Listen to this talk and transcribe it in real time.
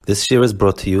This year is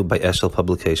brought to you by Eshel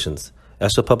Publications.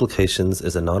 Eshel Publications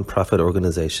is a non-profit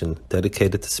organization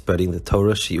dedicated to spreading the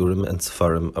Torah, Shiurim, and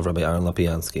Sefarim of Rabbi Aaron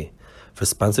Lapiansky. For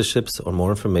sponsorships or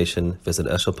more information, visit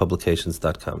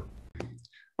eshelpublications.com.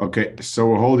 Okay, so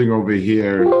we're holding over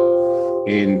here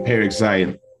in Perek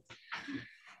Zayin.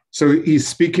 So he's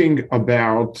speaking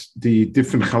about the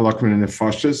different chalakim in the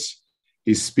nefashos.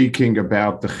 He's speaking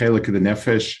about the chelik of the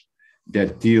nefesh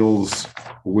that deals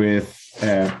with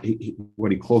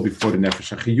what he called before the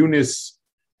nefesh hachiyunis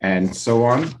and so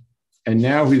on. And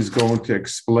now he's going to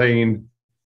explain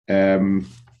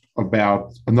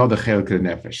about another chelik of the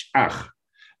nefesh.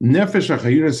 Nefesh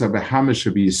hachiyunis abehamish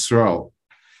of Yisrael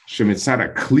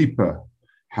shemitzara klipa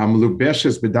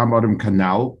hamlubeshes bedam adam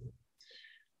kanal.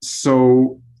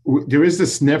 So there is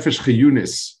this nefesh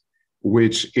chiyunis,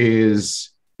 which is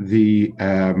the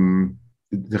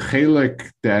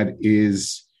chelik that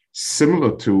is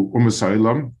similar to Umas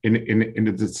Olam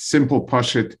in the simple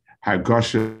pashut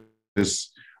hagashas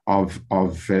of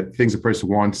things a person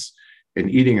wants in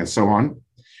eating and so on.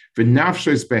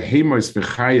 V'nafshos behemos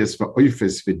v'chayes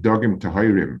v'oifes v'dogim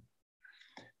tahirim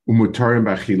umutarim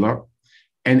b'achila,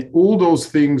 and all those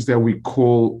things that we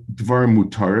call dvarim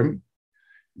mutarim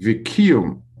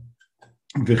v'kiyum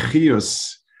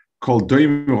v'chiyos kol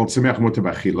doim rotzemech mutar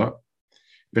b'achila.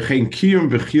 V'chein kiyum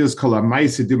v'chiyos kol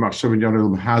ha'maisi di machshav in yonel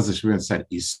m'hazish v'ensat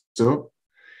isto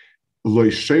lo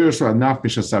yisheyosh v'anaf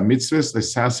mishas ha'mitzvahs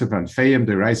l'sasev v'anfeyim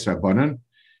derais rabbanan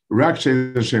rak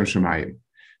she'en Shem Shemayim.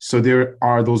 So there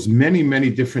are those many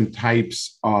different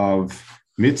types of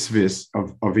mitzvahs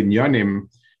of inyanim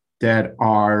that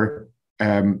are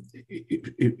in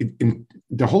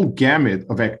the whole gamut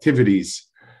of activities,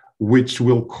 which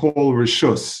we'll call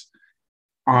rishus.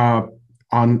 On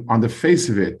the face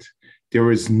of it, there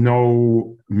is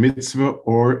no mitzvah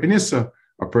or inissa.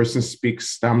 A person speaks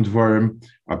stam dvarim,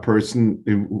 a person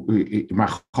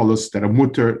machalos that are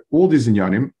mutter, all these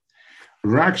inyanim.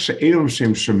 Rak she'elam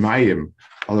shem shemayim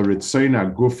ala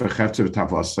ritzoyna guf v'chetzer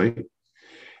v'tavasei.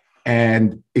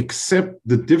 And except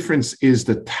the difference is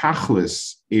the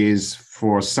tachlis is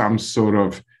for some sort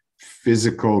of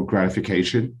physical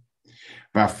gratification.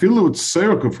 So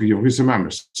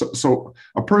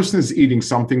a person is eating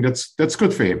something that's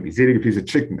good for him. He's eating a piece of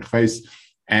chicken,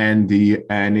 and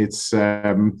it's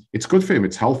good for him.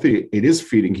 It's healthy. It is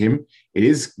feeding him. It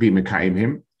is bimekayim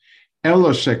him.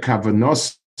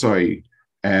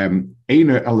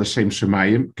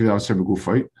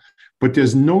 But there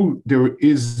is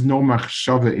no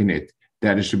machshava in it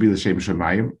that it should be l'shem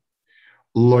shemayim.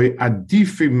 Loy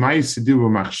adifi ma'isidu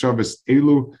v'machshavas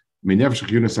elu minefesh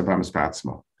chiyunis abamas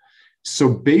ba'atzma. So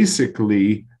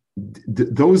basically,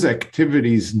 those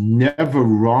activities never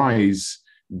rise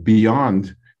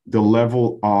beyond the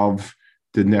level of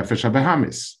the nefesh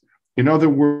habahamis. In other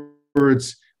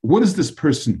words, what is this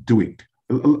person doing?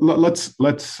 Let's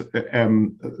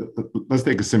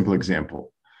take a simple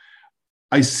example.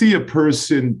 I see a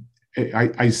person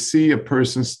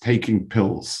taking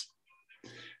pills.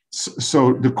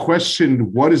 So the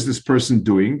question, what is this person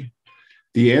doing?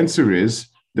 The answer is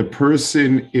the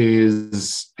person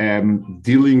is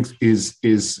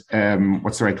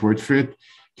what's the right word for it?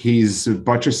 He's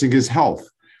buttressing his health.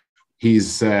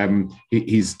 He's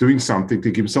doing something to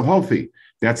keep himself healthy.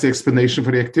 That's the explanation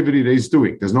for the activity that he's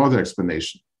doing. There's no other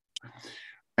explanation.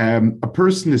 A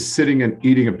person is sitting and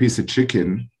eating a piece of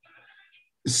chicken.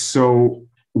 So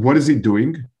what is he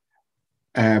doing?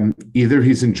 Either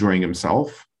he's enjoying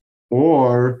himself,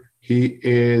 or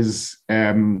he's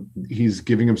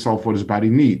giving himself what his body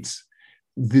needs.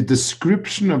 The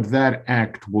description of that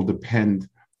act will depend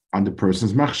on the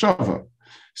person's machshava.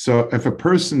 So if a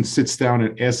person sits down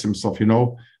and asks himself,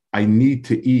 I need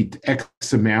to eat X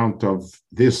amount of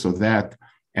this or that,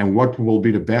 and what will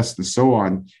be the best, and so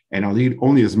on, and I'll eat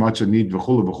only as much as I need,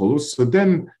 v'chulu. So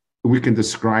then we can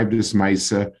describe this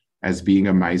maisa as being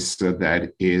a maisa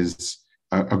that is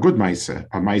a good maisa,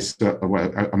 a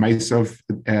maisa of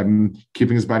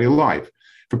keeping his body alive.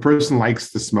 If a person likes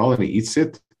the smell and he eats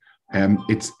it,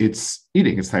 it's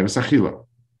eating. It's taivas achila.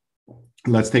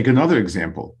 Let's take another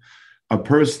example. A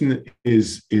person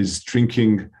is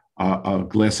drinking a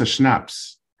glass of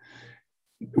schnapps.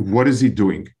 What is he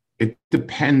doing? It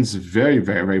depends very,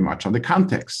 very, very much on the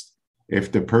context.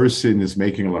 If the person is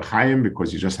making a l'chaim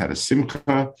because he just had a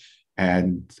simcha,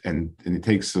 and he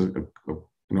takes a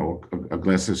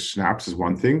glass of schnapps is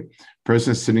one thing.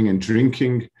 Person is sitting and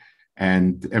drinking,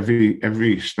 and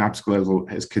every schnapps glass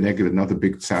has connected another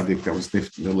big tzaddik that was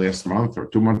nifted in the last month or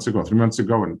 2 months ago, 3 months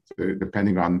ago, and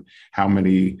depending on how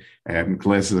many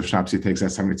glasses of schnapps he takes,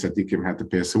 that's how many tzaddikim had to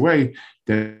pass away.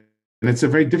 Then it's a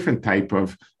very different type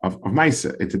of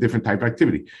Maisa. It's a different type of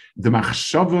activity. The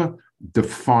Machshava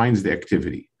defines the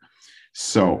activity.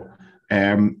 So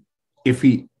if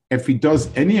he does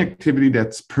any activity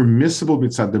that's permissible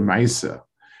mitzad the Maisa,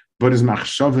 but his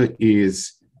Machshava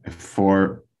is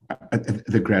for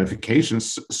the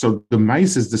gratifications, so the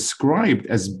Maisa is described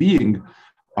as being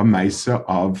a Maisa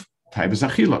of Taivas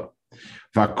Achila.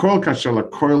 V'akol kasher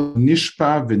l'kol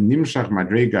nishpa v'nimshach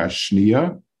madrega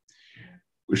shniya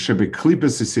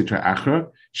shebeklipas sitra achra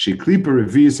sheklipa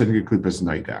revius and geklipas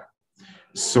noiga.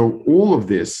 So all of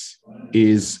this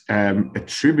is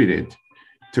attributed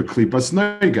to klipas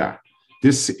noiga.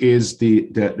 This is the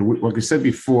what we said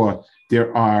before.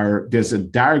 There's a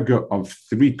darga of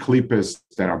 3 klipas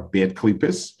that are bad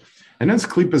klipas, and that's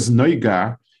klipas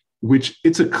noiga, which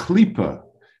it's a klipa,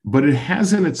 but it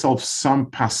has in itself some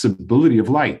possibility of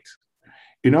light.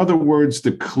 In other words,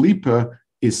 the klipa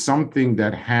is something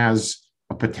that has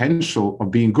a potential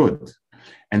of being good.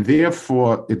 And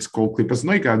therefore, it's called klipas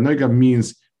noiga. Noiga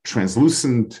means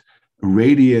translucent,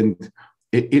 radiant.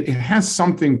 It has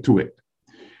something to it.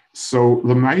 So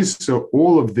l'maisa,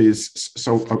 all of this,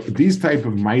 these type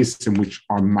of maisim, which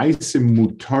are maisim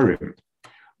mutarim,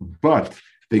 but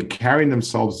they carry in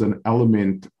themselves an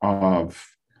element of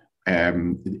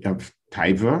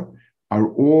taiva, are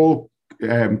all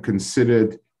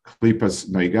considered klipas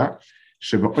noiga.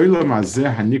 Sheba olam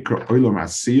hazeh hanikra olam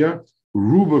asiya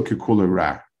ruba kekula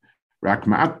ra, rak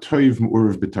ma'at toiv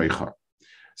mu'urav b'toicha.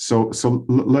 So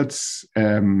let's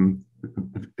let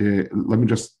me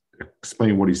just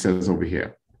explain what he says over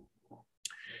here.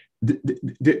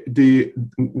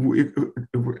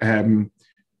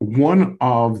 One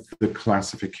of the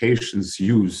classifications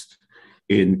used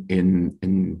in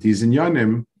these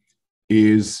inyanim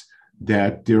is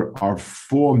that there are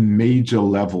 4 major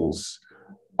levels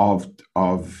there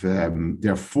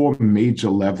are 4 major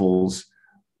levels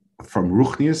from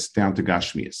Ruchnius down to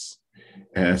Gashmius,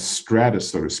 stratus,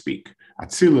 so to speak.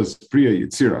 Atzilus, Bria,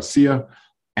 Yitzir, Asiya,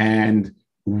 and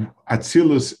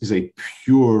Atzilus is a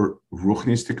pure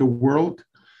Ruchnistic world,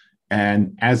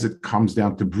 and as it comes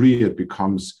down to Bria, it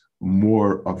becomes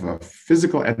more of a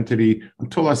physical entity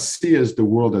until Asiya is the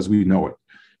world as we know it.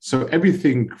 So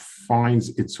everything finds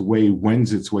its way,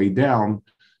 wends its way down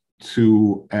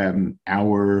to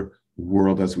our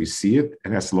world as we see it,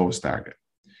 and that's the lowest target.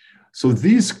 So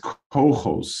these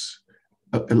kohos.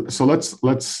 So let's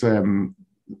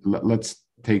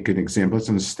take an example. Let's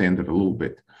understand it a little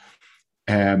bit.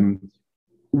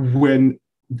 When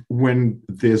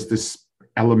there's this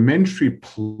elementary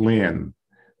plan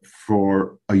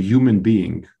for a human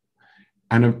being,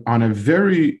 and on a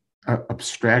very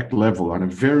abstract level, on a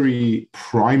very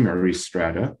primary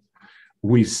strata,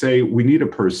 we say we need a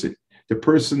person. The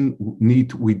person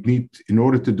we need, in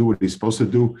order to do what he's supposed to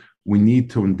do, we need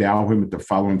to endow him with the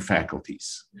following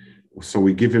faculties. So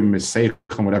we give him a seich,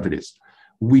 whatever it is.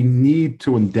 We need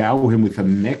to endow him with a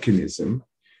mechanism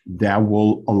that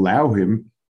will allow him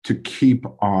to keep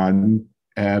on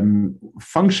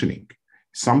functioning,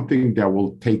 something that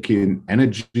will take in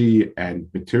energy and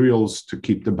materials to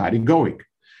keep the body going.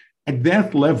 At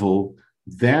that level,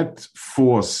 that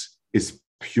force is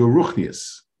pure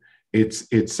ruchnius.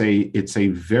 It's a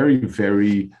very,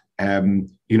 very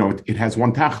it has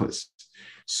one tachlis.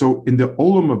 So in the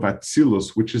olam of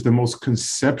Atzilus, which is the most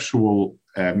conceptual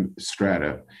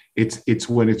strata, it's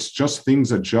when it's just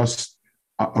things are just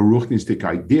a ruchnistic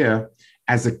idea.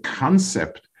 As a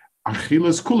concept,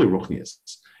 achilas kuli ruchnius.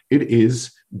 It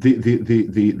is the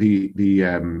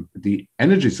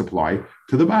energy supply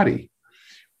to the body.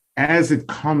 As it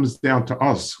comes down to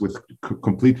us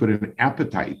complete with an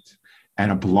appetite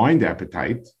and a blind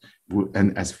appetite,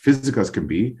 and as physical as can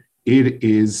be, it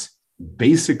is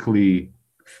basically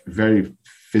very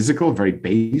physical, very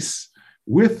base,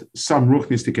 with some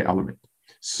ruchnistic element.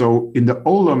 So in the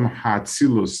olam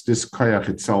ha'atzilus, this koyach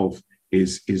itself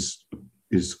is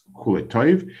kulei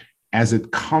toiv. As it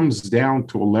comes down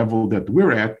to a level that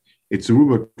we're at, it's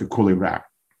ruba kulei ra.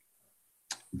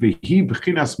 V'hi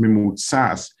b'chinas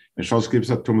mimutzas.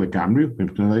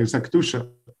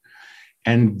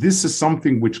 And this is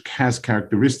something which has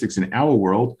characteristics in our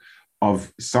world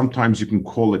of sometimes you can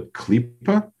call it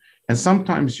klipa, and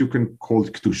sometimes you can call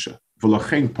it kedusha.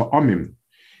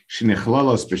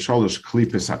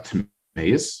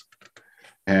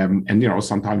 And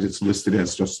sometimes it's listed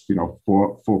as just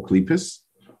four klipas.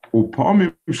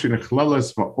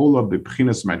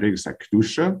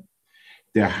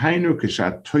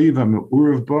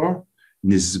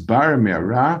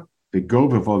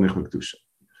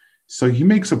 So he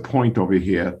makes a point over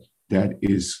here that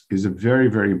is a very,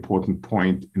 very important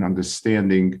point in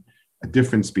understanding a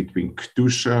difference between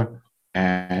kedusha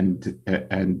and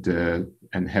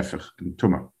hefech and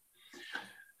tuma.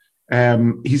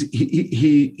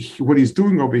 What he's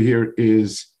doing over here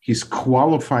is he's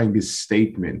qualifying this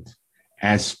statement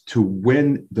as to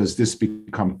when does this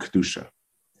become kedusha.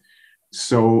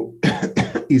 So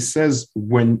he says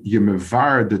when you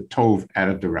mevar the tov out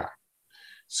of the ra.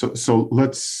 So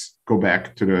let's go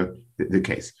back to the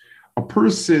case. A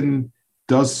person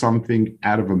does something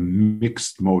out of a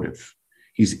mixed motive.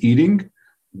 He's eating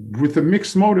with a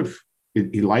mixed motive.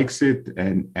 He likes it,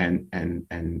 and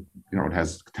it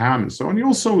has tam and so on. He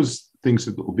also thinks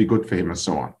it will be good for him and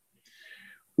so on.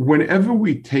 Whenever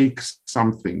we take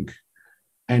something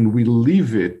and we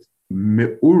leave it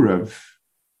me'urav,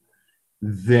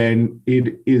 then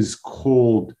it is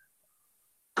called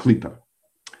klipa.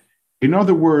 In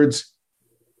other words,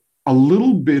 a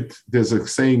little bit, there's a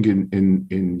saying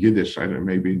in Yiddish, I don't know,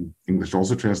 maybe in English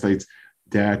also translates,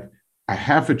 that a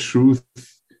half a truth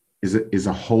is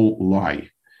a whole lie.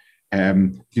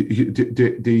 Whenever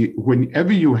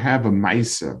you have a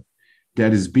maisa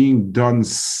that is being done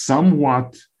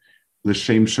somewhat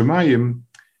l'shem shemayim,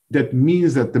 that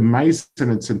means that the maisa in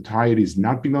its entirety is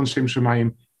not being done l'shem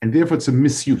shemayim, and therefore it's a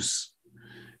misuse.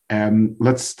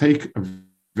 Let's take a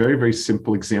very, very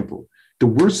simple example. The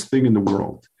worst thing in the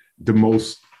world, the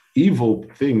most evil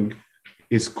thing,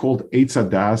 is called Eitz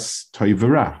Hadas Toiv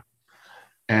Ra.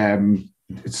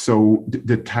 So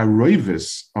the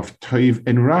taroivis of Toiv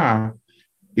and Ra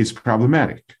is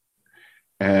problematic.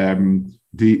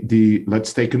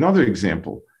 Let's take another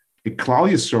example. Klal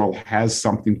Yisrael has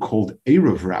something called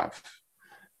Erev Rav,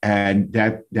 and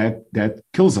that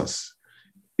kills us.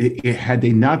 Had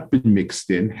they not been mixed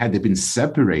in, had they been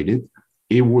separated,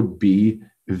 it would be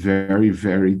a very,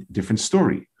 very different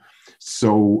story.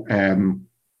 So in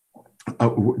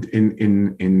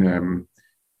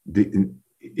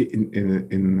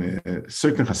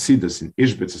certain Hasidus, in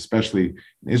Ishbitz, especially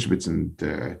in Ishbitz, and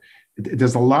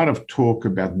there's a lot of talk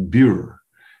about birur.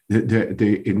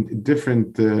 In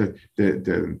different the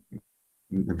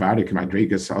Vadik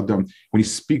Madrigas Adam, when he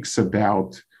speaks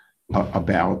about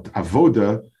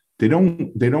avoda,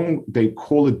 they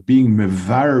call it being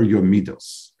mevar your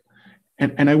midos.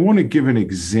 And I want to give an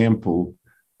example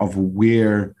of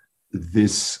where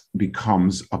this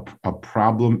becomes a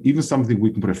problem, even something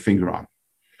we can put a finger on.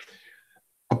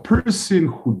 A person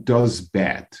who does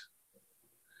bad,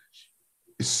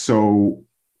 so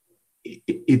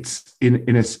it's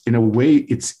in a way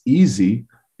it's easy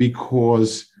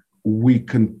because we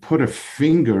can put a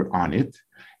finger on it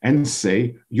and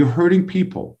say you're hurting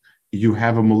people. You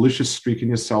have a malicious streak in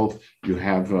yourself. You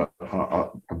have a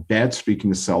bad streak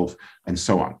in yourself, and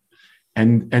so on.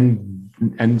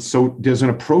 And so there's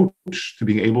an approach to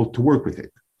being able to work with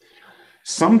it.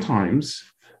 Sometimes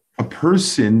a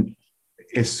person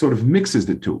sort of mixes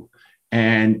the two,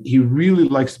 and he really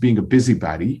likes being a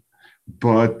busybody,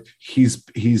 but he's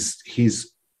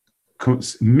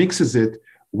mixes it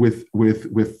with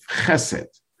chesed.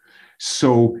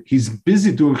 So he's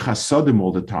busy doing chasadim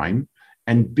all the time,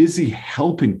 and busy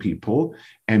helping people,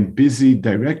 and busy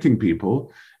directing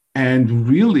people, and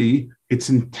really it's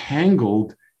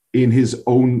entangled in his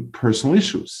own personal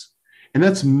issues. And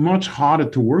that's much harder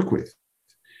to work with.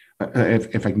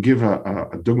 If I can give a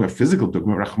dogma, a physical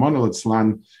dogma, Rahman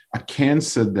al-Islam, a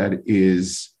cancer that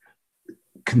is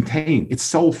contained, it's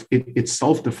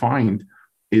self-defined,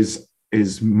 is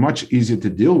much easier to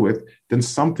deal with than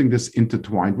something that's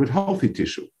intertwined with healthy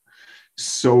tissue.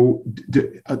 So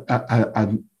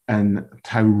an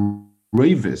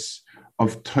tyrevis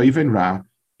of Toiv and Ra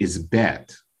is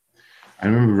bad. I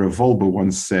remember Revolba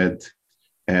once said,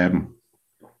 I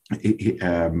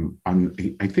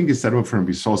think he said it from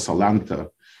Bisol Salanta,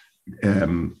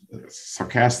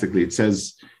 sarcastically, it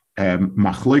says,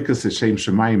 Machloikas Hashem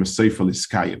Shemayim Seifel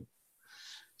Iskayim.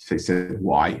 They said,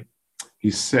 why? He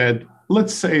said,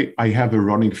 let's say I have a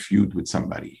running feud with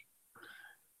somebody,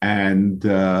 and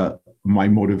my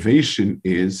motivation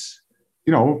is,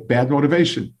 bad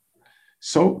motivation.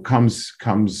 So comes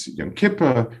Yom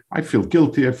Kippur, I feel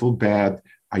guilty, I feel bad.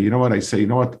 I say,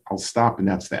 I'll stop, and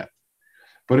that's that.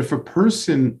 But if a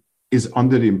person is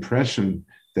under the impression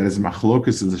that his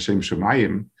machlokas is Hashem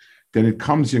Shemayim, then it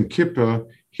comes Yom Kippur,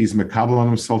 he's mekabel on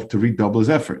himself to redouble his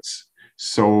efforts.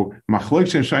 So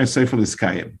machlok Hashem Shemayim seifel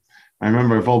iskayim. I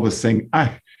remember Volba saying,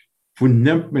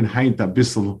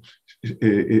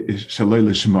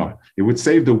 it would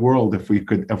save the world if we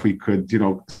could,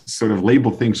 sort of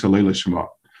label things Shaloi Lishma.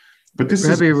 But this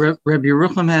Rabbi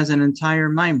Yerucham has an entire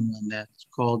maimon on that. It's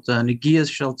called Negias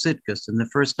Shel Tzidkus, in the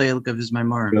first chalik of his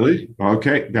Maimon. Really?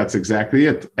 Okay, that's exactly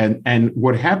it. And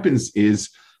what happens is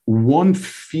one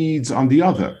feeds on the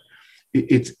other.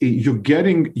 you're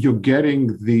getting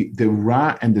the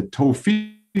Ra and the Tov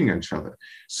feeding each other.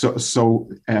 So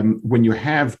when you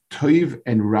have Tov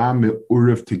and Ra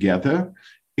Me'urev together,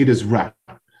 it is Ra.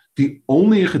 The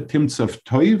only chetimtza of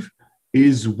Tov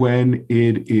is when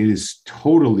it is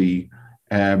totally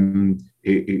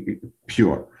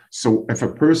pure. So if a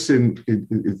person,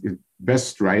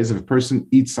 best right is if a person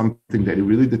eats something that he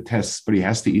really detests, but he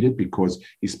has to eat it because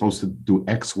he's supposed to do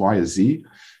X, Y, or Z,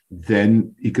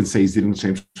 then he can say he's eating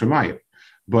Shem Shemayim.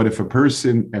 But if a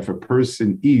person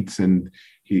eats and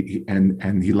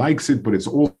he likes it, but it's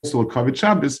also a Kavod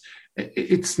Shabbos,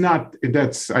 it's not.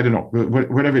 That's, I don't know,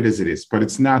 whatever it is. But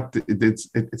it's not.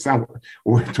 It's not.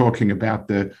 We're talking about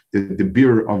the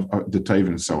beer of the Tov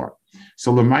and so on.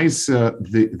 So Lamaisa,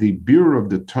 the beer of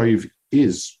the Tov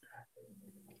is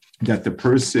that the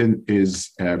person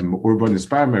is urban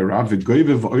inspired.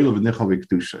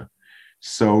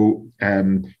 So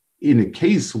in a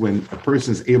case when a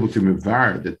person is able to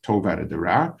mevar the Tov out of the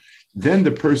Ra, then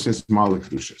the person is Malach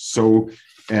Kedusha. So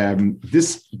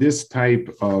this type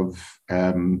of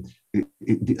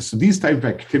so these type of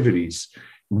activities,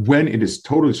 when it is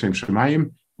total Shem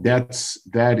Shemayim,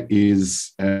 that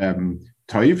is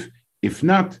Tov. If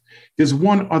not, there's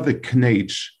one other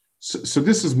knech. So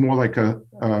this is more like a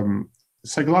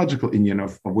psychological Indian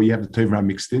of where you have the Tov Ra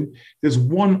mixed in. There's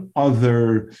one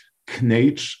other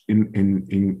knech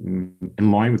in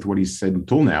line with what he said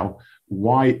until now,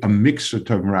 why a mixture of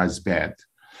Tov Ra is bad.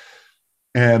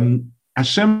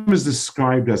 Hashem is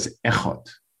described as Echad,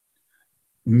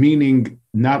 meaning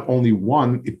not only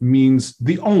one, it means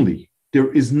the only.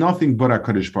 There is nothing but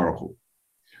HaKadosh Baruch Hu.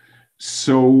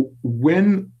 So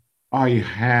when I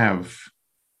have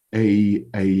a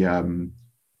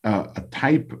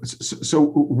type, so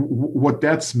what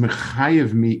that's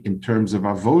mechayev me in terms of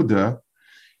avoda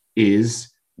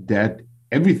is that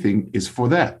everything is for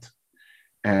that.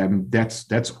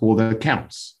 That's all that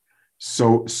counts.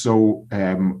 So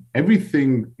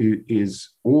everything is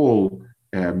all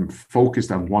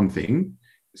focused on one thing.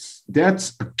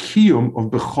 That's a kiyum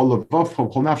of b'chol avav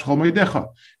chol nafsh chol moedecha.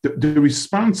 The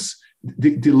response,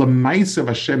 the lemais of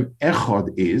Hashem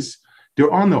echad is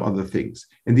there are no other things.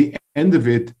 In the end of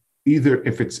it, either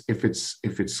if it's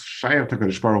shayach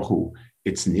HaKadosh Baruch Hu,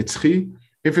 it's nitzchi.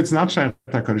 If it's not shayach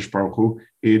HaKadosh Baruch Hu,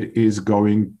 it is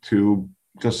going to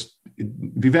just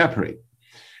evaporate.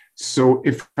 So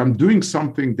if I'm doing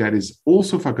something that is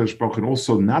also for HaKadosh Baruch Hu and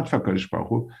also not for HaKadosh Baruch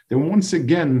Hu, then once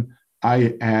again,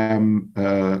 I am,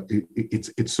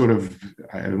 it's sort of,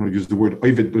 I don't know, use the word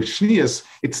oived b'shnias.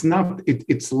 It's not,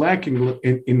 it's lacking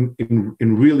in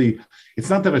really, it's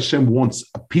not that Hashem wants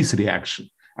a piece of the action.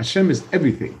 Hashem is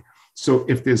everything. So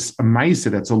if there's a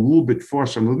ma'aseh that's a little bit for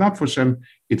Hashem, not for Hashem,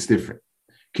 it's different.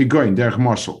 Kigoyin, derech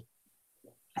marshal.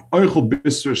 Oichel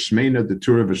bisur shmeina the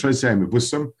Torah v'shoisei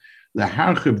mevusam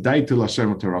leharchiv daitu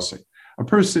l'Hashem u'terasei. A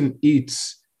person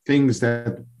eats things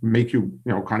that make you,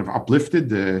 kind of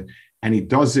uplifted, and he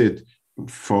does it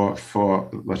for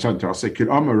L'Hashem u'terasei. K'il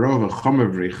amar rov v'chomer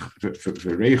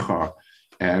v'reicha.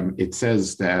 It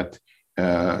says that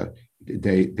it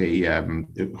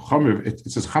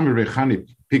says chomer v'reichani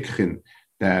pikchin,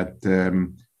 that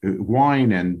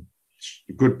wine and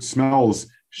good smells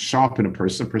sharpen a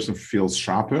person. A person feels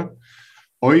sharper.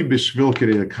 Oy b'shvil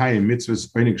k'rei l'kayim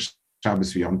mitzvahs oinig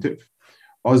Shabbos v'yomtiv.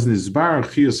 Oz nizbar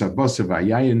chiyus habasa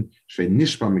v'ayayin shvei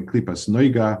nishba miklipas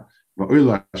noiga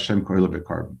v'oila Hashem koila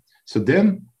v'karban. So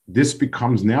then this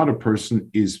becomes, now the person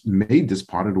is made this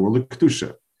part of the world of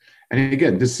Kedusha. And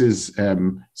again, this is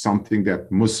something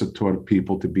that Musa taught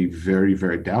people to be very,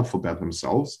 very doubtful about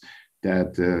themselves.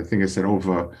 That I think I said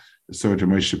over Soja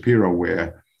Moshe Shapiro,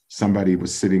 where somebody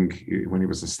was sitting, when he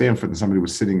was in Stanford, and somebody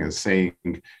was sitting and saying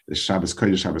the Shabbos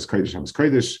Kodesh, Shabbos Kodesh, Shabbos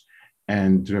Kodesh,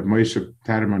 and Rav Moshe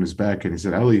tapped him on his back, and he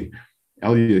said, Eli,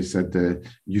 he said,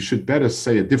 you should better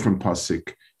say a different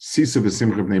pasuk, Sisa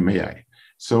v'simcha b'nei meyai.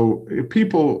 So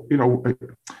people,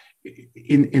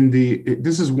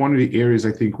 this is one of the areas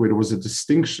I think where there was a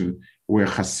distinction where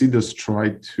Hasidus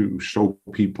tried to show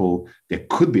people there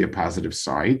could be a positive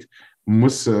side.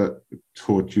 Musa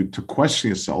taught you to question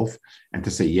yourself and to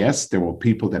say, yes, there were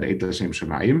people that ate L'Shem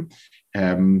Shemayim,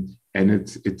 and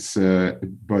it's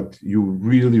but you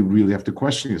really, really have to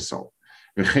question yourself.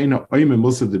 So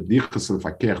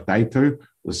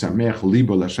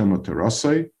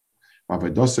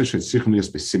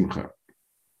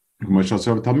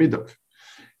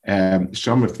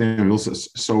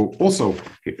also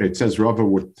it says Rava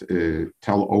would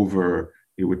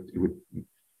he would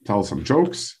tell some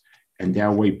jokes, and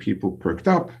that way people perked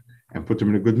up and put them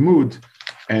in a good mood.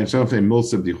 And so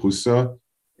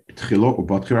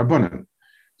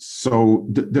So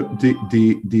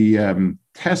the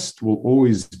test will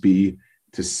always be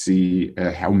to see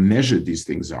how measured these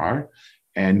things are,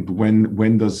 and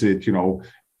when does it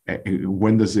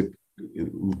when does it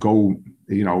go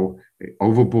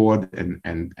overboard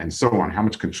and so on. How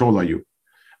much control are you?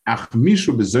 But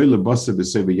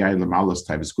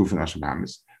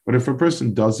if a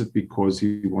person does it because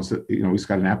he wants to, he's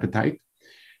got an appetite,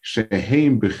 so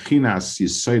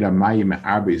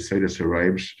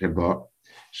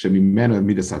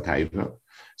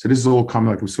this is all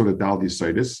coming like we sort of dal the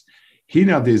sodas.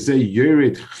 Hina de ze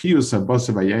yored chius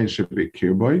abasa vayin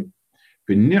shebekirboy,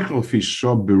 benichel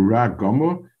fisho bera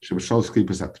gomo shebeshal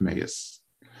sklipas atmeis.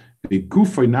 The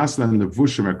gufay naslan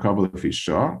levushim akabel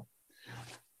fisho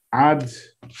ad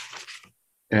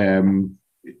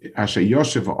asher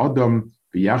yoshev adam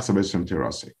v'yachsav esem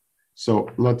terase. So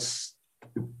let's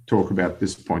talk about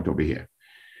this point over here.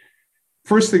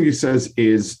 First thing he says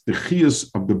is the chius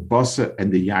of the basa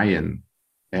and the yayin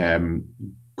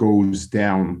goes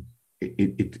down.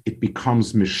 It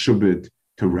becomes meshubed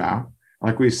to ra.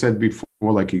 Like we said before,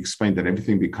 like he explained, that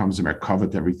everything becomes a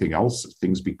merkava to everything else.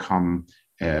 Things become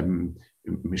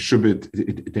meshubed.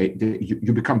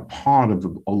 You become part of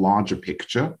a larger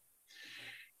picture.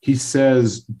 He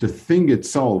says the thing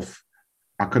itself,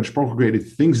 HaKadosh Baruch Hu created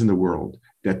things in the world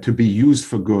that to be used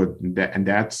for good,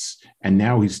 and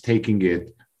now he's taking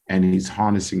it and he's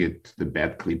harnessing it to the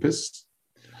bad klipas.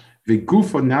 And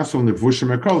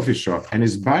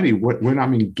his body, when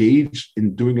I'm engaged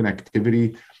in doing an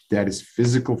activity that is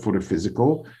physical for the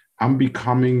physical, I'm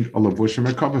becoming a levushim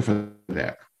merkava for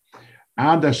that.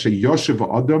 Now,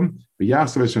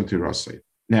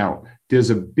 there's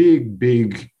a big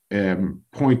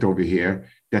point over here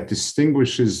that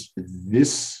distinguishes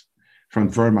this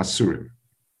from Dvarim Asurim.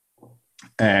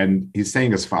 And he's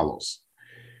saying as follows.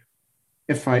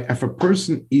 If a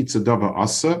person eats a davar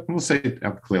asa, we'll say it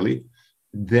out clearly,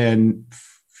 then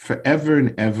forever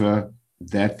and ever,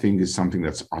 that thing is something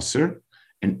that's aser.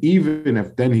 And even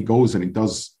if then he goes and he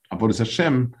does avodas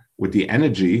Hashem with the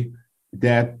energy,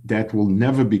 that will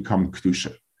never become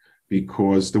kedusha,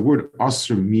 because the word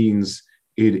aser means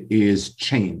it is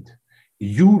chained.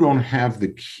 You don't have the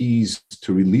keys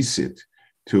to release it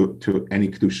to any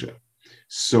kedusha.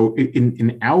 So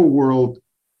in our world,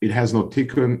 it has no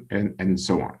tikkun and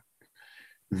so on.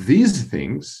 These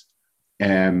things,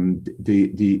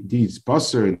 these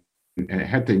basar and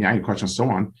heta and yayin and so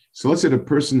on. So let's say the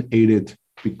person ate it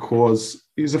because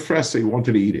he's a fresa, he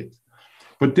wanted to eat it,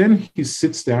 but then he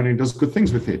sits down and he does good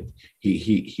things with it.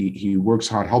 He works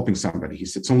hard helping somebody. He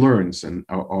sits and learns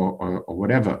or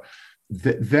whatever.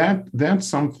 That's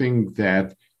something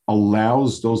that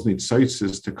allows those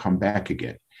nitzotzes to come back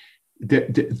again.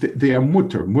 They are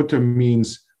mutter. Mutter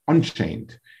means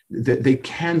unchained. They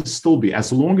can still be,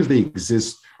 as long as they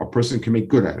exist, a person can make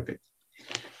good out of it.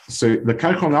 So the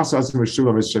Kaichon Nasa Azim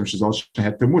Reshuva Veshem Shizal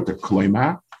Shehet the Mutter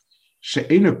Kloima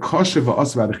She'ena Kosher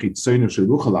Va'as V'Achitzonu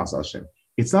Sheruchal As Hashem.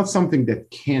 It's not something that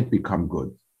can't become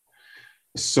good.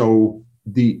 So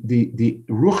the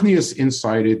ruchnius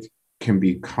inside it can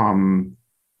become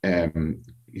the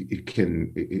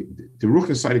ruchnius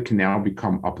inside it can now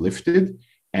become uplifted,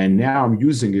 and now I'm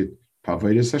using it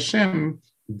Pavodas Hashem.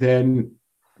 Then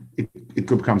it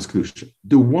becomes kedusha.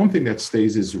 The one thing that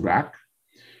stays is rak.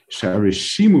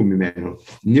 Sharishimu mimenu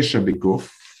nisha beguf.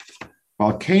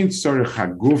 Balkein tzorech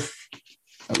haguf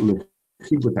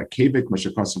lechibut hakevek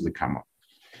mashakasav lekama.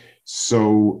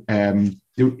 So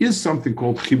there is something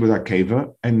called chibut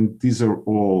hakeva, and these are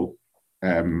all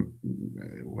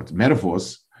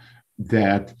metaphors,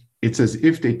 that it's as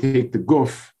if they take the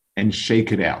guf and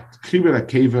shake it out. Chibut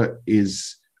hakeva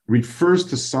refers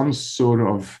to some sort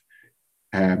of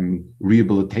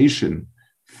rehabilitation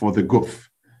for the guf.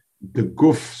 The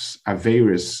guf's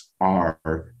averis are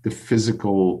the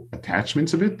physical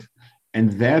attachments of it,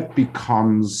 and that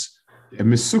becomes a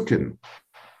mesukin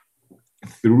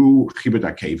through chibud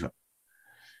hakeva.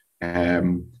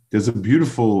 There's a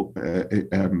beautiful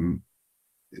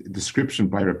description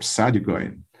by Reb Sadia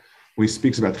Gaon, where he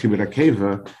speaks about chibud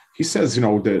hakeva. He says,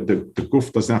 the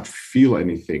guf does not feel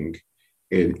anything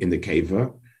in the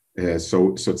keva,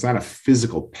 so it's not a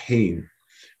physical pain,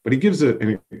 but he gives a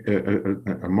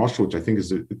mashal which I think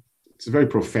it's very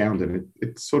profound, and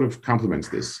it sort of complements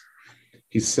this.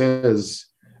 He says,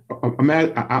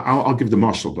 I'll give the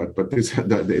mashal, but this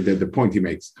the point he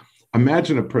makes.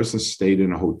 Imagine a person stayed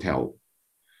in a hotel.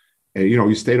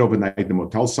 You stayed overnight in a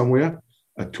motel somewhere.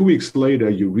 2 weeks later,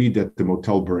 you read that the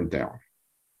motel burned down.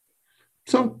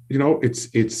 So,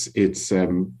 it's you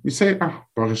say, Baruch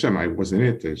Hashem, I was in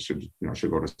it. I should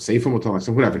go to a safer motel,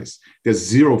 whatever it is. There's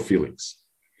zero feelings.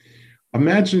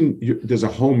 Imagine there's a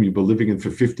home you've been living in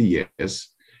for 50 years.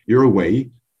 You're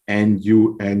away, and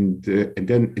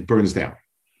then it burns down.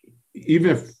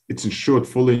 Even if it's insured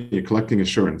fully, you're collecting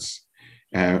insurance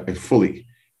fully,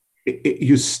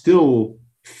 you still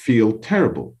feel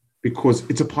terrible because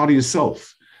it's a part of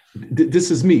yourself.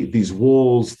 This is me. These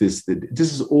walls. This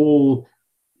is all.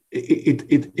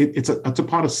 It's a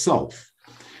part of self.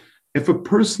 If a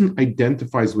person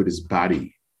identifies with his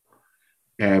body,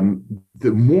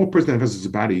 the more a person identifies with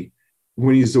his body,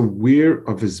 when he's aware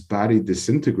of his body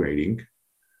disintegrating,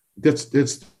 that's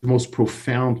the most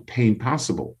profound pain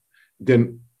possible.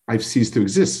 Then I've ceased to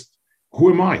exist.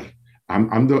 Who am I?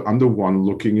 I'm the one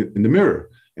looking in the mirror,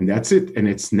 and that's it. And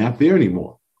it's not there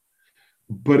anymore.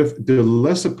 But if the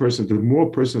less a person, the more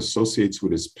a person associates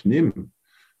with his pnim,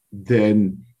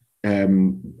 then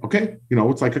okay,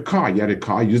 it's like a car. You had a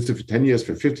car, used it for 10 years,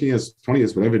 for 15 years, 20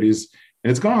 years, whatever it is,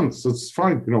 and it's gone. So it's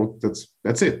fine.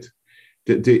 That's it.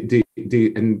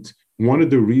 And one of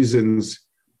the reasons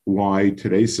why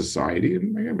today's society,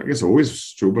 and I guess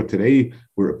always true, but today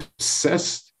we're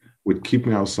obsessed with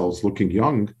keeping ourselves looking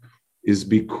young, is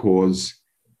because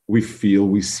we feel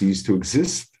we cease to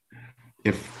exist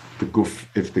if the goof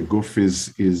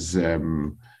is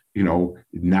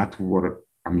not what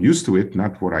I'm used to, it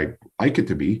not what I like it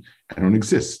to be. I don't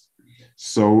exist.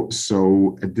 So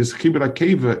this chibur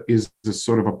hakeva is a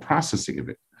sort of a processing of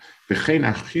it.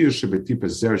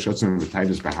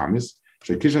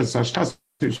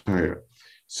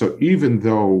 So even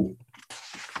though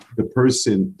the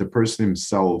person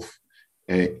himself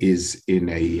is in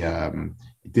a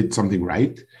did something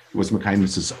right, it was Mekayim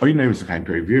Mitzvahs Oinei, it was Mekayim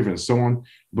Periviv, and so on,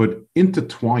 but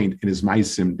intertwined in his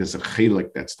maisim, there's a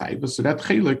chelik that's taiva. So that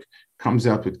chelik comes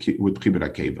out with chibur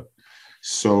hakeva.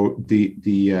 So the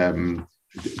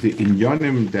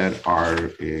inyanim that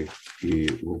are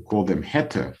we'll call them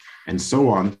heta and so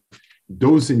on,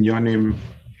 those inyanim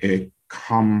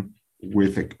come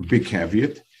with a big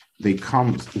caveat. They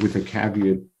come with a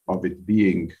caveat of it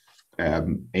being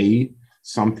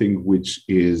something which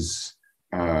is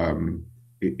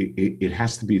it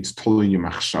has to be, it's tolin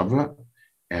yemachshava,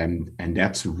 and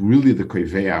that's really the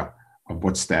koveya of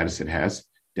what status it has.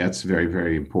 That's very,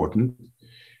 very important.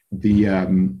 The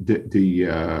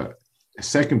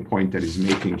second point that he's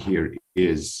making here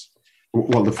is,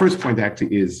 well, the first point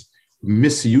actually is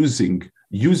using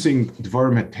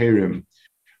dvarim heterim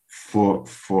for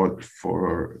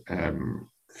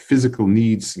physical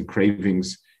needs and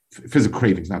cravings, physical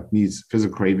cravings, not needs,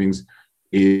 physical cravings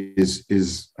is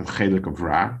a chelik of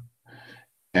ra.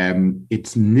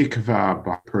 It's nikva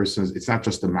by persons. It's not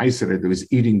just a ma'aser that is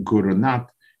eating good or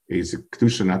not. It's a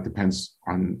kedusha, that depends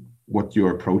on what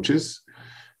your approach is.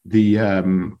 The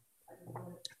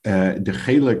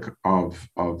chelik of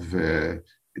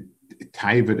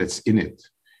taiva that's in it,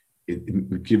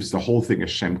 it gives the whole thing a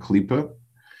shem klipa.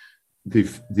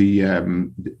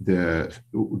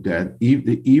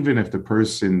 Even if the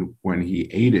person, when he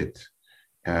ate it,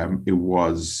 it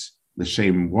was the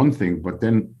shame one thing, but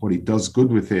then what he does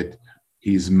good with it,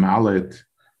 he's malit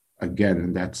again,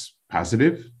 and that's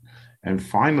positive. And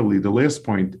finally, the last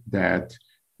point, that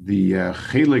the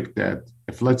chelik, that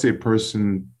if let's say a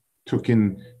person took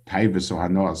in taivas or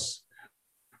hanos,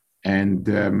 and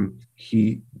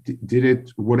he did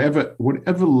it whatever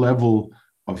level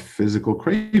of physical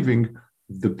craving,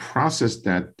 the process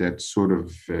that sort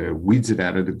of weeds it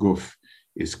out of the guf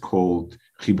is called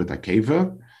chibur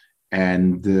hakeva,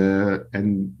 and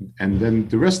then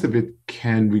the rest of it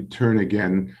can return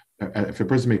again. If a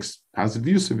person makes positive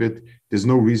use of it, there's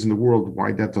no reason in the world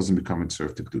why that doesn't become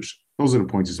inserted to kedusha. Those are the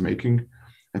points he's making.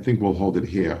 I think we'll hold it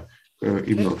here.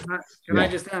 Can I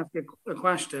just ask a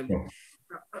question? Yeah.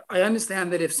 I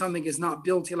understand that if something is not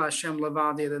built il Hashem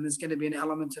levadi, then there's going to be an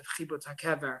element of chibur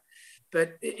hakever.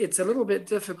 But it's a little bit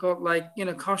difficult, like,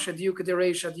 kasha diuka de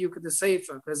reisha diuka de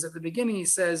seifa, because at the beginning he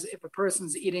says if a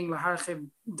person's eating laharchiv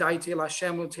daiti il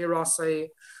Hashem l'tirasei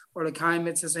or l'kaim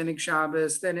mitzvahs enik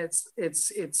Shabbos, then it's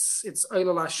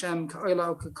oila Hashem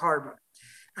ka'oila karba.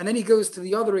 And then he goes to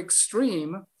the other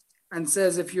extreme and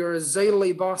says if you're a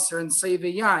zayli basar and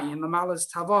seviyai in the malas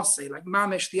tavase, like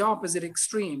mamish, the opposite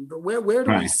extreme. But where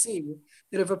do we see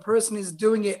that if a person is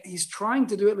doing it, he's trying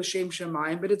to do it l'shem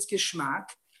shemayim, but it's gishmak,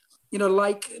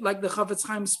 like the Chafetz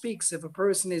Chaim speaks, if a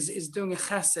person is doing a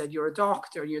chesed, you're a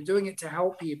doctor, you're doing it to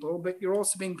help people, but you're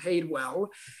also being paid well,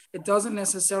 it doesn't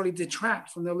necessarily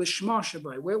detract from the lishma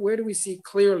shabai. Where do we see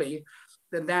clearly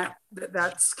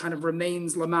that's kind of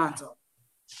remains lamata?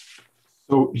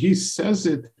 So he says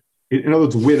it, in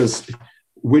other words,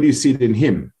 where do you see it in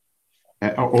him?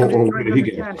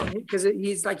 Because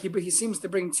he's like he seems to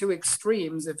bring two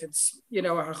extremes. If it's a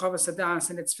Harchavas Hadas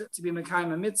and it's fit to be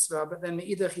Mekayim a mitzvah, but then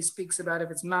either he speaks about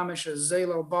if it's mamish a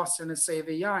zelo bas and a seva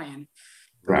yayin.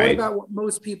 Right. What about what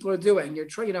most people are doing? You're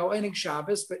Enig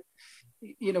Shabbos, but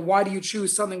why do you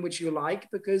choose something which you like?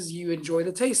 Because you enjoy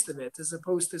the taste of it, as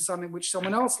opposed to something which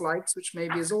someone else likes, which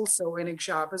maybe is also Enig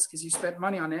Shabbos because you spent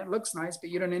money on it. It looks nice,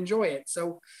 but you don't enjoy it.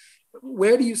 So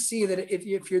where do you see that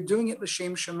if you're doing it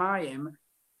l'shem shamayim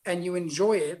and you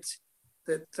enjoy it,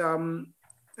 that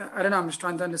I don't know. I'm just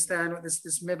trying to understand what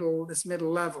this middle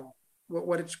level.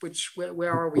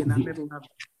 Where are we in that middle level?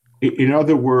 In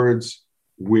other words,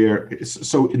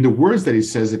 in the words that he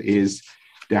says it is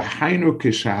the hainu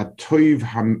kishat toiv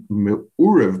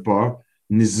hamurev ba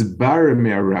nizbar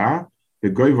mera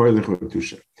begoy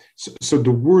v'lechotusha. So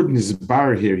the word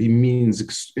nizbar here, he means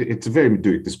it's very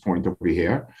meduik at this point over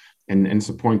here. And it's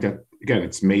a point that, again,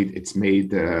 it's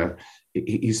made.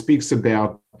 He speaks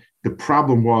about the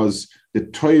problem was the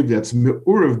toiv that's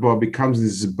me'urav ba becomes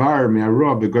nizbar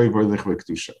me'ara begoy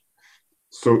v'lechotusha.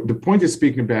 So the point he's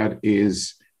speaking about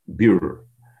is birur.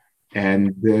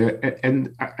 And the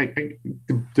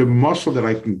muscle that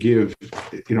I can give,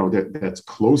 that's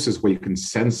closest where you can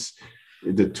sense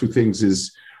the two things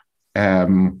is,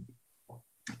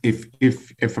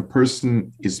 if a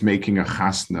person is making a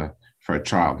chasna for a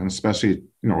child, and especially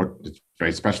it's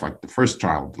very special, like the first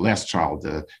child, the last child,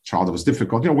 the child that was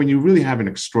difficult. When you really have an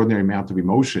extraordinary amount of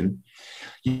emotion,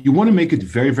 you want to make it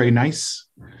very, very nice,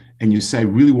 and you say, I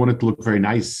really want it to look very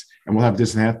nice, and we'll have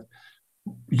this and that.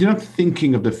 You're not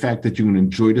thinking of the fact that you're going to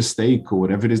enjoy the steak or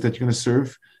whatever it is that you're going to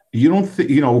serve. You don't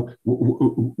think,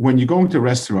 when you go into a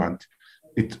restaurant,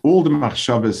 all the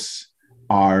machshavas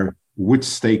are which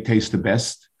steak tastes the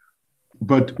best.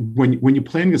 But when you're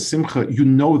planning a simcha, you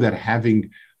know that having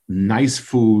nice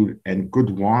food and good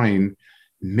wine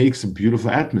makes a beautiful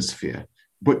atmosphere.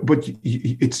 But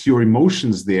it's your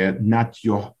emotions there, not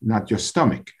your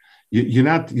stomach. You're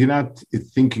not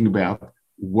thinking about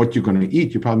what you're going to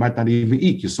eat. You probably might not even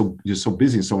eat. You're so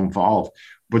busy and so involved.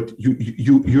 But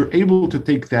you're able to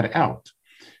take that out.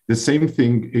 The same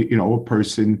thing, a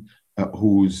person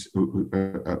who's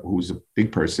a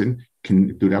big person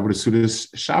can do that with a Sudas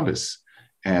Shabbos.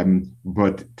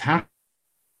 But tachlis,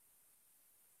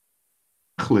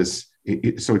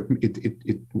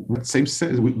 same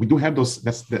sense. We do have those.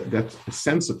 That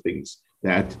sense of things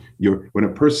that when a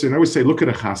person. I always say, look at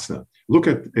a chasna. Look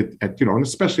at and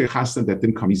especially a chasna that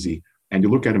didn't come easy. And you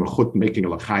look at him a chut making a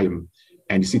l'chaim,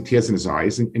 and you see tears in his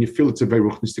eyes, and you feel it's a very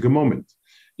ruchnistic moment.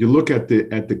 You look at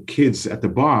the kids at the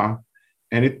bar,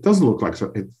 and it doesn't look like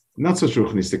it's not such a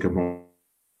ruchnistic moment.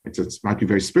 It might be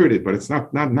very spirited, but it's not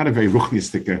a very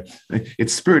ruchnistic.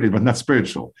 It's spirited, but not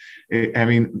spiritual. Look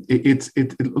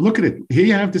at it. Here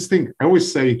you have this thing. I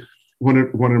always say one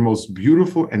of the most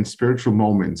beautiful and spiritual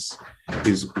moments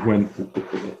is when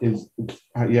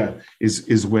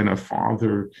a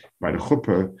father by the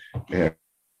chuppah,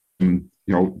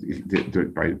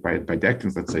 by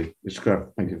decans, let's say,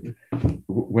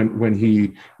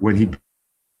 when he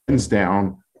bends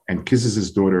down and kisses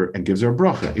his daughter and gives her a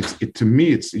bracha. To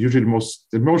me, it's usually the most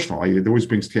emotional. It always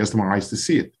brings tears to my eyes to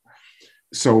see it.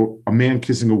 So a man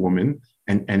kissing a woman,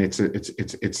 and it's a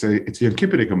Yom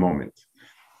Kippur moment.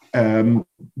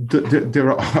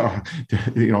 There are,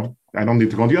 I don't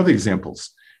need to go on the other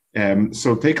examples.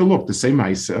 So take a look, the same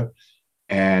Maisa,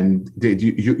 and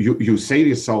you say to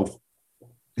yourself,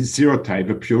 zero type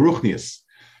of pure ruchnius,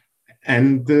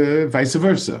 and vice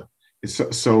versa.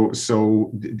 So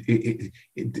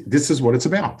this is what it's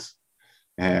about.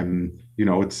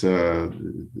 It's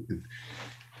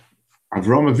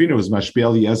Avraham Avinu is mashpil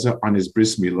Eliezer on his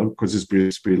bris milah because his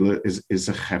bris milah is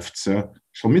a hefza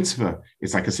shel mitzvah.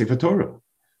 It's like a sefer Torah.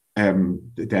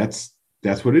 That's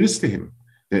what it is to him.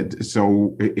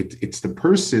 So it's the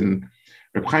person.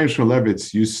 Reb Chaim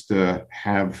Shmulevitz used to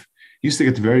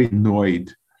get very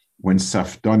annoyed when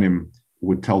Safdonim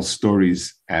would tell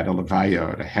stories at a levaya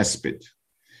or a hesped,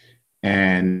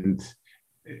 and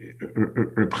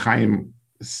Reb Chaim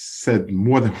said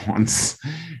more than once.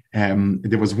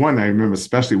 There was one I remember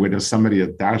especially where there was somebody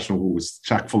at Darshan who was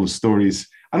chock full of stories.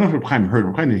 I don't know if Reb Chaim heard.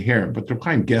 Reb Chaim didn't hear, but Reb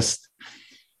Chaim guessed,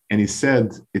 and he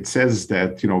said it says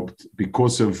that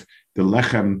because of the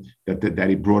lechem that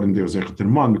he brought in there was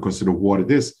because of the water.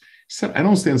 He said, I don't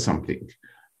understand something.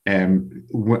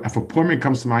 If a poor man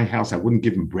comes to my house, I wouldn't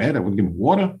give him bread, I wouldn't give him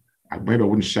water, maybe I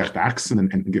wouldn't shech the oxen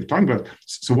and give tongue, but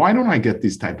so why don't I get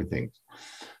these type of things?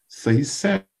 So he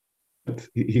said,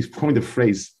 he's coined the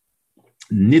phrase,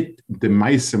 nit the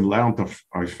meisem lernt of,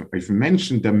 I've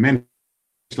mentioned the men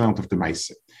lernt of the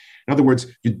meise. In other words,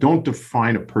 you don't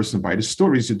define a person by the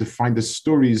stories, you define the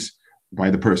stories by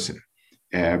the person.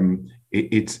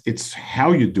 It's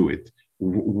how you do it.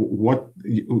 What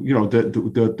the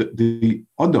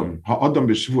Adam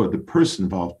B'Shvua, the person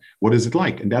involved, what is it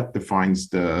like? And that defines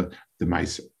the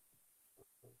Ma'aser.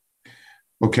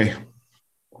 Okay.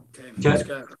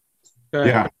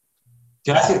 Yeah.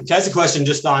 Can I ask a question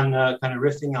just on kind of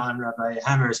riffing on Rabbi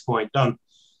Hammer's point?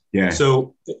 Yeah.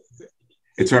 So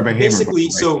it's Rabbi Hammer. Basically,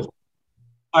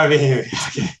 Rabbi Hammer.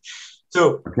 Okay.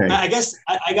 So okay. I guess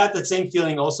I got that same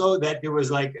feeling also, that there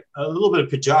was like a little bit of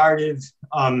pejorative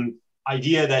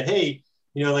idea that, hey,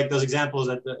 like those examples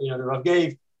that the Rav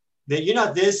gave, that you're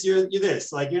not this, you're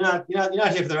this. Like you're not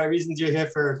here for the right reasons. You're here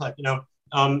for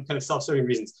kind of self-serving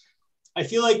reasons. I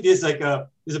feel like there's a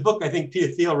book I think Peter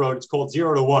Thiel wrote. It's called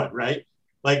 0 to 1, right?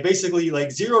 Like basically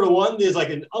like 0 to 1, there's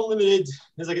like an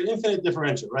infinite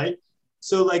differential, right?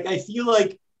 So like I feel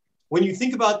like when you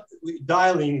think about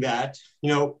dialing that,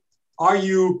 are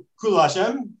you Kula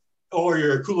Hashem, or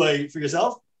you're Kula for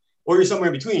yourself, or you're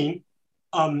somewhere in between?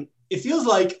 It feels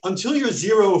like until you're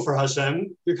 0 for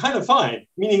Hashem, you're kind of fine.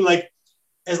 Meaning like,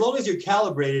 as long as you're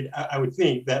calibrated, I would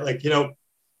think that like,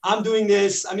 I'm doing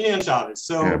this, I'm eating on Shabbos.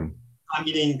 So I'm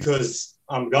eating because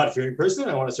I'm a God-fearing person,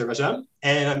 I want to serve Hashem,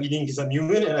 and I'm eating because I'm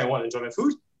human and I want to enjoy my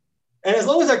food. And as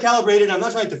long as I'm calibrated, I'm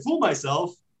not trying to fool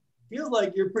myself, feels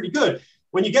like you're pretty good.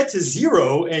 When you get to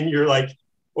 0 and you're like,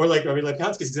 or like Rabbi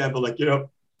Lepkansky's example, like, the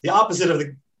opposite of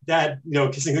the dad,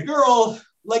 kissing the girl,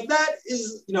 like that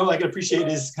is, I can appreciate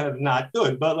is kind of not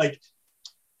good. But like,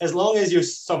 as long as you're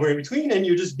somewhere in between and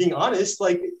you're just being honest,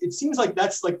 like, it seems like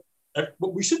that's like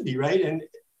what we should be, right? And,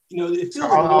 it feels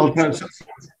like I'll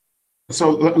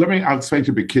explain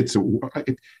to the kids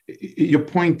your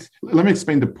point. Let me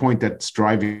explain the point that's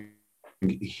driving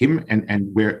him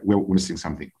and where we're missing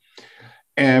something.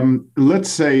 Let's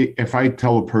say if I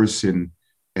tell a person,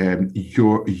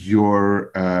 you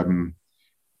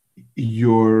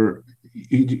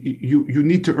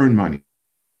need to earn money.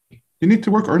 You need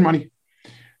to earn money.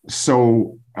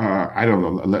 So I don't know.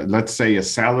 Let's say a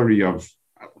salary of,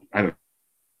 I don't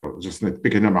know, just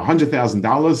pick a number,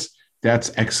 $100,000.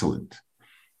 That's excellent.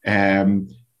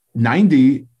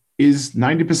 90 is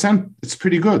 90%. It's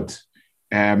pretty good.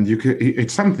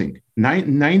 It's something.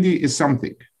 90 is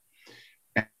something.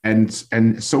 And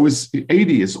so is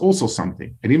 80 is also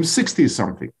something, and even 60 is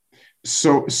something.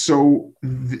 So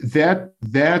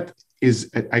that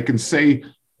is, I can say,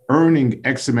 earning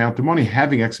X amount of money,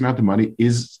 having X amount of money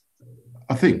is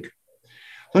a thing.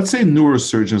 Let's say a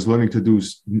neurosurgeon is learning to do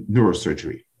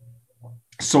neurosurgery.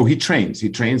 So he trains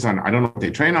on, I don't know what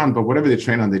they train on, but whatever they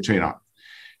train on, they train on.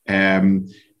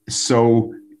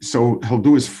 So he'll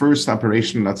do his first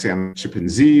operation, let's say on a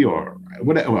chimpanzee or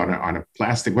whatever, on a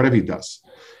plastic, whatever he does.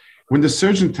 When the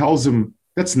surgeon tells him,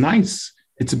 that's nice,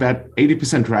 it's about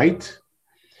 80% right.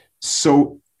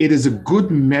 So it is a good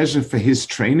measure for his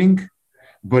training,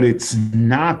 but it's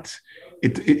not, we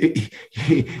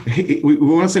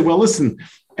want to say, well, listen,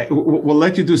 we'll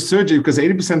let you do surgery because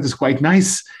 80% is quite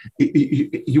nice.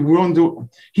 You won't do.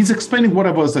 He's explaining what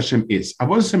Avodas Hashem is.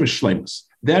 Avodas Hashem is shleimus.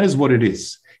 That is what it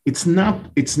is. It's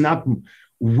not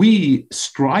we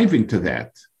striving to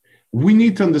that. We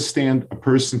need to understand a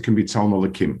person can be Tzalma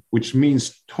Lakim, which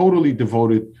means totally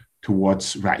devoted to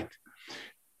what's right.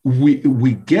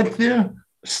 We get there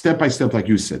step by step, like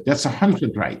you said. That's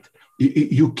 100% right.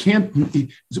 You can't,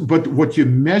 but what you're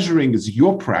measuring is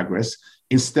your progress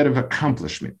instead of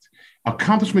accomplishment.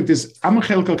 Accomplishment is, I'm a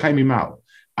chelek al-kai.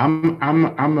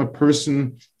 I'm a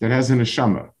person that has an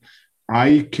neshama.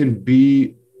 I can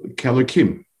be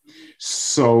kelakim.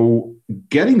 So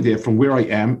getting there from where I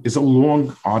am is a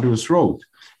long, arduous road.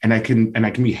 And I can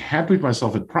be happy with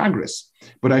myself at progress.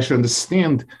 But I should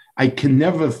understand I can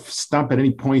never stop at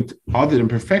any point other than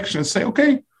perfection and say,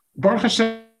 okay, Baruch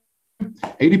Hashem,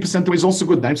 80% of the way is also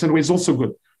good, 90% of the way is also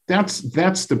good. That's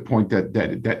the point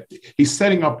that he's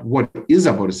setting up what is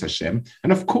Avodas Hashem.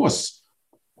 And of course,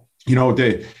 he has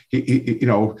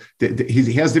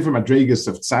different madrigas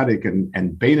of tzaddik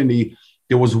and Beinani.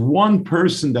 There was one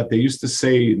person that they used to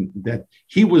say that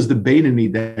he was the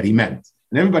Beinani that he meant,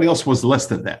 and everybody else was less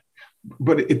than that.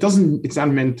 But it's not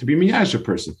meant to be miyash a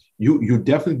person. You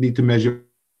definitely need to measure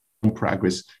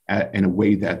progress in a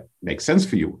way that makes sense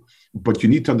for you. But you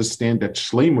need to understand that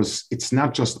shleimus, it's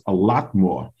not just a lot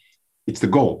more. It's the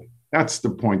goal. That's the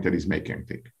point that he's making, I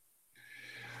think.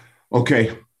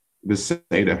 Okay,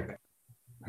 Beseder.